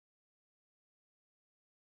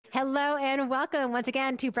Hello and welcome once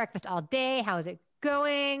again to Breakfast All Day. How is it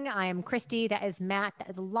going? I am Christy. That is Matt. That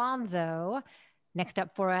is Alonso. Next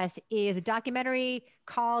up for us is a documentary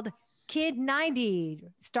called Kid 90,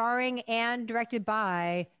 starring and directed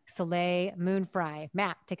by Soleil Moon Frye.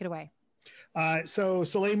 Matt, take it away. So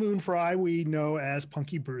Soleil Moon Frye, we know as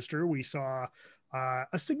Punky Brewster. We saw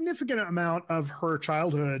a significant amount of her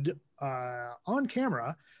childhood on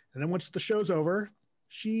camera. And then once the show's over,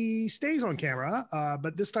 she stays on camera.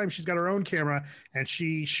 But this time she's got her own camera and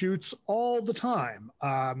she shoots all the time.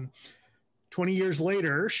 20 years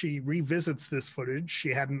later, she revisits this footage. She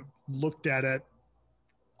hadn't looked at it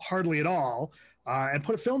hardly at all and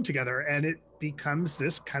put a film together. And it becomes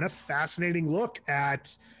this kind of fascinating look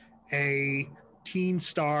at a teen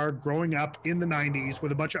star growing up in the 90s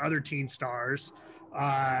with a bunch of other teen stars.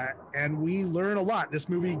 And we learn a lot. This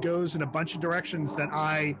movie goes in a bunch of directions that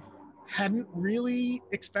I hadn't really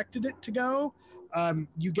expected it to go.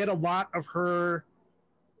 You get a lot of her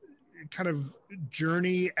kind of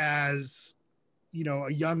journey as, you know,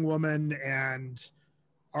 a young woman and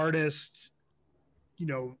artist, you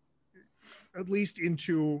know, at least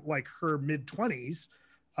into like her mid 20s,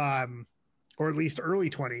 or at least early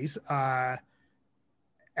 20s.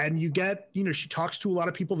 And you get, you know, she talks to a lot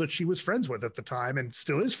of people that she was friends with at the time and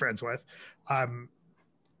still is friends with.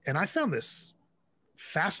 And I found this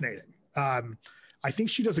fascinating. I think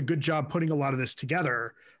she does a good job putting a lot of this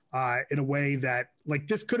together in a way that, like,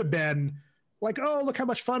 this could have been like, oh, look how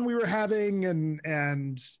much fun we were having.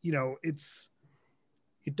 And, you know, it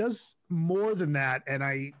does more than that.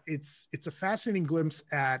 And it's a fascinating glimpse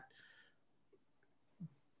at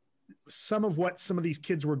some of what some of these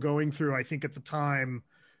kids were going through, I think, at the time,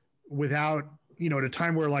 without, you know, at a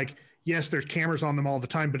time where, like, yes, there's cameras on them all the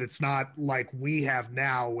time, but it's not like we have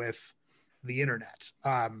now with the internet.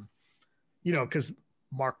 You know, because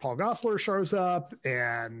Mark Paul Gosselaar shows up,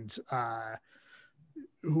 and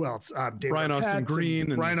who else? Brian Austin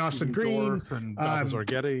Green, Brian Austin Green, and Balthazar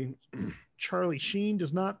Getty. Charlie Sheen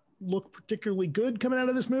does not look particularly good coming out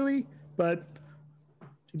of this movie, but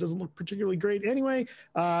he doesn't look particularly great anyway.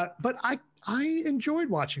 But I enjoyed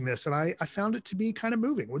watching this, and I found it to be kind of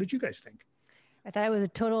moving. What did you guys think? I thought it was a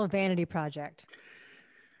total vanity project.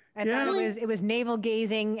 I thought it was navel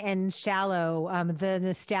gazing and shallow. The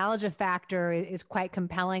nostalgia factor is quite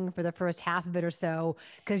compelling for the first half of it or so,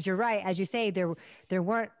 because you're right, as you say, there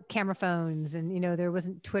weren't camera phones, and, you know, there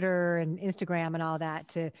wasn't Twitter and Instagram and all that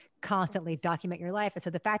to constantly document your life. And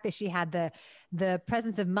so the fact that she had the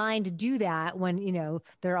presence of mind to do that when, you know,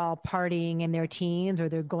 they're all partying in their teens, or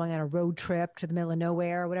they're going on a road trip to the middle of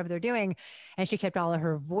nowhere, or whatever they're doing, and she kept all of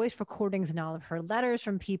her voice recordings and all of her letters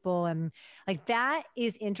from people, and like, that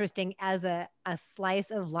is interesting as a slice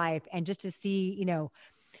of life. And just to see, you know,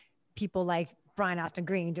 people like Brian Austin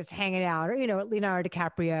Green just hanging out, or, you know, Leonardo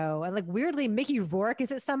DiCaprio, and like, weirdly, Mickey Rourke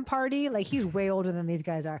is at some party. Like, he's way older than these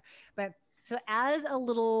guys are. But so as a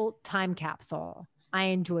little time capsule, I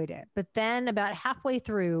enjoyed it. But then about halfway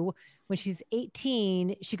through, when she's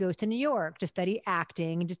 18, she goes to New York to study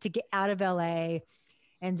acting and just to get out of LA,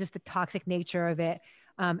 and just the toxic nature of it.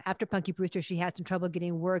 After Punky Brewster, she had some trouble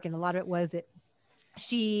getting work. And a lot of it was that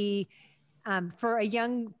she, for a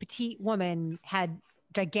young petite woman, had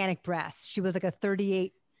gigantic breasts. She was like a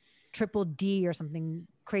 38 triple D or something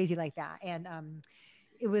crazy like that. And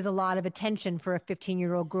it was a lot of attention for a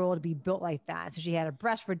 15-year-old girl to be built like that. So she had a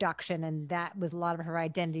breast reduction, and that was a lot of her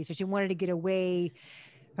identity. So she wanted to get away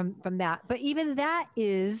from that. But even that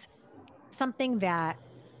is something that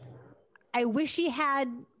I wish she had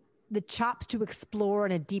the chops to explore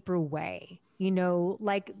in a deeper way. You know,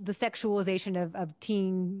 like the sexualization of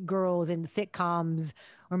teen girls in sitcoms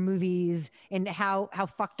or movies, and how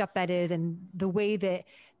fucked up that is, and the way that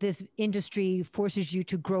this industry forces you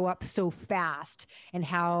to grow up so fast, and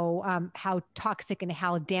how toxic and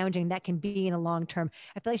how damaging that can be in the long term.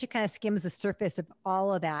 I feel like she kind of skims the surface of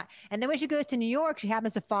all of that. And then when she goes to New York, she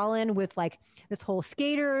happens to fall in with like this whole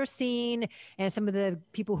skater scene and some of the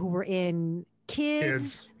people who were in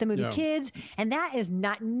Kids, the movie Kids, and that is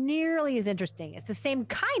not nearly as interesting. It's the same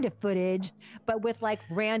kind of footage, but with like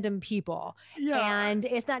random people, and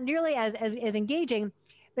it's not nearly as engaging.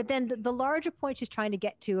 But then the larger point she's trying to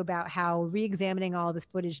get to about how re-examining all this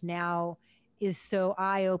footage now is so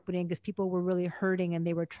eye-opening, because people were really hurting and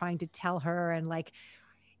they were trying to tell her, and like,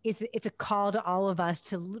 it's a call to all of us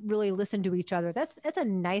to really listen to each other. That's a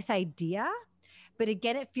nice idea, but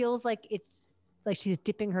again, it feels like it's like she's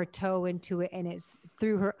dipping her toe into it, and it's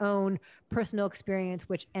through her own personal experience,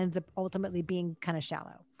 which ends up ultimately being kind of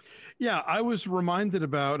shallow. Yeah, I was reminded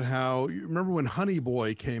about how, you remember when Honey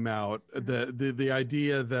Boy came out, the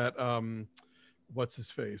idea that what's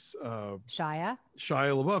his face? Shia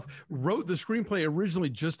LaBeouf wrote the screenplay originally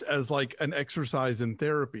just as like an exercise in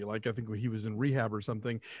therapy. Like I think when he was in rehab or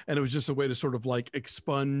something. And it was just a way to sort of like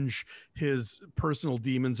expunge his personal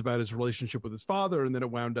demons about his relationship with his father. And then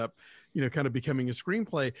it wound up, kind of becoming a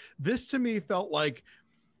screenplay. This to me felt like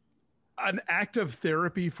an act of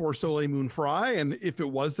therapy for Soleil Moon Frye, and if it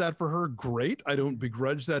was that for her, great. I don't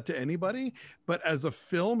begrudge that to anybody, but as a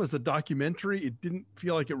film, as a documentary, it didn't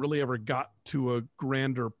feel like it really ever got to a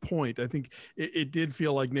grander point. I think it did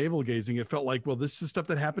feel like navel gazing. It felt like, well, this is stuff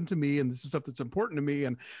that happened to me, and this is stuff that's important to me.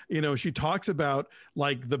 And she talks about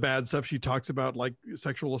like the bad stuff. She talks about like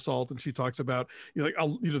sexual assault, and she talks about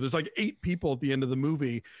there's like 8 people at the end of the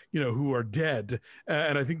movie, who are dead,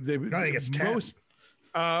 and I think it's 10.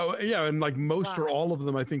 And like most or all of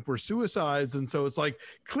them, I think, were suicides. And so it's like,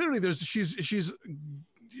 clearly she's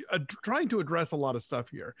trying to address a lot of stuff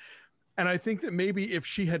here. And I think that maybe if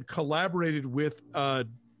she had collaborated with a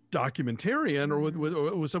documentarian or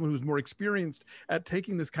with someone who's more experienced at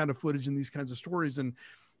taking this kind of footage and these kinds of stories and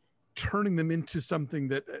turning them into something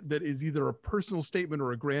that is either a personal statement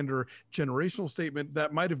or a grander generational statement,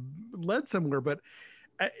 that might have led somewhere. But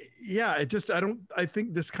I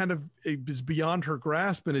think this kind of is beyond her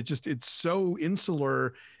grasp, and it's so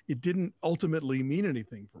insular. It didn't ultimately mean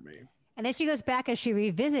anything for me. And then she goes back and she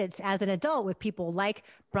revisits as an adult with people like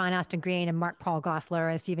Brian Austin Green and Mark Paul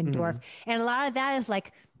Gosselaar and Stephen Dorff. And a lot of that is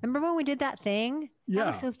like, remember when we did that thing? That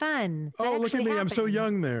was so fun. Oh, look at me. Happened. I'm so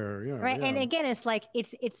young there. Yeah, right. Yeah. And again, it's like,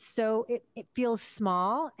 it feels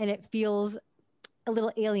small and it feels a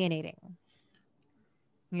little alienating.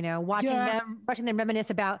 Watching them reminisce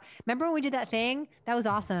about, remember when we did that thing? That was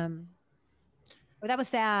awesome. Or that was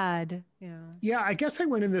sad. Yeah, I guess I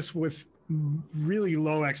went in this with really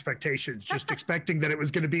low expectations, just expecting that it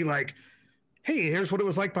was going to be like, hey, here's what it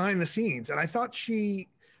was like behind the scenes. And I thought she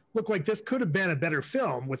looked like this could have been a better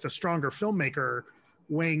film with a stronger filmmaker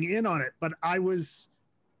weighing in on it. But I was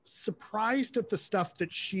surprised at the stuff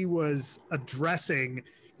that she was addressing,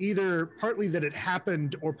 either partly that it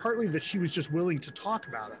happened or partly that she was just willing to talk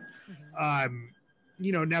about it.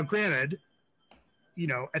 Now granted,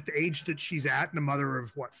 at the age that she's at and a mother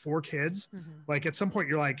of 4 kids, like at some point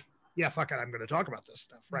you're like, yeah, fuck it, I'm going to talk about this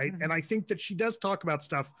stuff. Right. And I think that she does talk about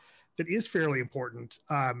stuff that is fairly important.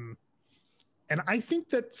 And I think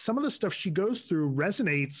that some of the stuff she goes through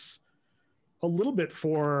resonates a little bit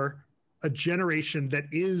for a generation that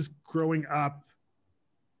is growing up,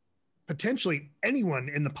 potentially anyone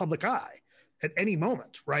in the public eye at any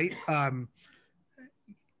moment, right? I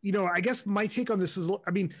guess my take on this is,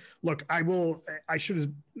 look, I should have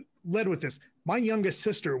led with this. My youngest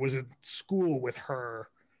sister was at school with her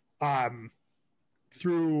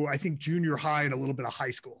through, I think, junior high and a little bit of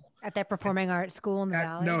high school. At that performing arts school in the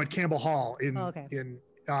Valley? No, at Campbell Hall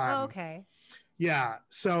okay. Yeah.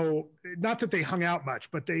 So not that they hung out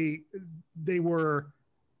much, but they were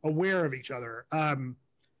aware of each other.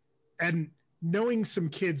 And knowing some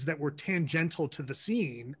kids that were tangential to the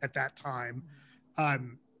scene at that time, I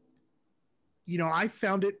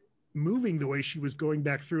found it moving the way she was going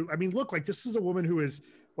back through. Look, like this is a woman who is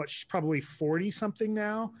she's probably 40 something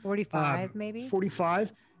now. 45 maybe.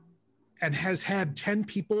 45, and has had 10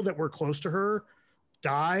 people that were close to her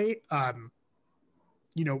die,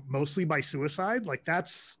 mostly by suicide. Like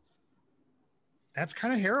that's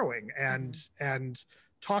kind of harrowing. And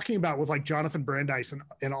talking about with like Jonathan Brandis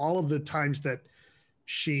and all of the times that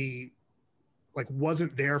she like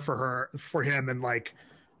wasn't there for him and like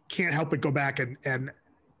can't help but go back and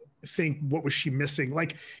think, what was she missing?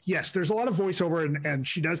 Like, yes, there's a lot of voiceover and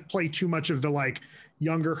she does play too much of the like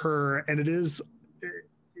younger her, and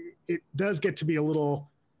it does get to be a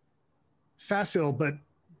little facile, but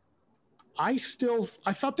I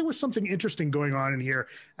thought there was something interesting going on in here.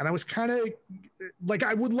 And I was kind of like,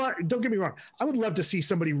 don't get me wrong, I would love to see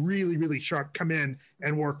somebody really, really sharp come in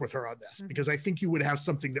and work with her on this, because I think you would have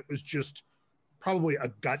something that was just probably a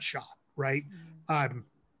gut shot. Right.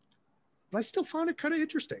 But I still found it kind of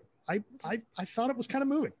interesting. I thought it was kind of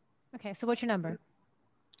moving. Okay. So what's your number?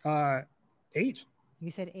 8.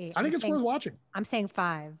 You said 8. I think it's worth watching. I'm saying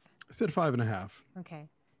 5. I said 5.5. Okay.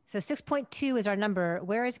 So 6.2 is our number.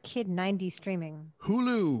 Where is Kid 90 streaming?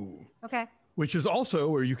 Hulu. Okay. Which is also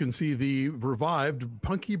where you can see the revived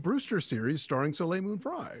Punky Brewster series starring Soleil Moon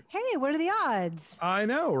Frye. Hey, what are the odds? I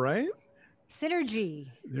know, right? Synergy.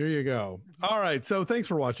 There you go. All right. So thanks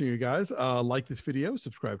for watching, you guys. Like this video,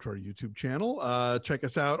 subscribe to our YouTube channel. Check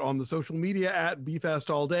us out on the social media at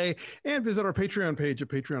BeFastAllDay, and visit our Patreon page at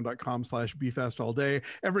patreon.com/BeFastAllDay.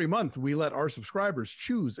 Every month, we let our subscribers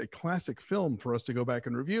choose a classic film for us to go back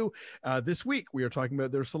and review. This week, we are talking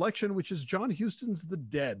about their selection, which is John Huston's The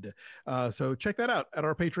Dead. So check that out at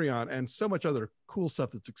our Patreon, and so much other cool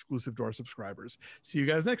stuff that's exclusive to our subscribers. See you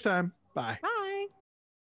guys next time. Bye. Bye.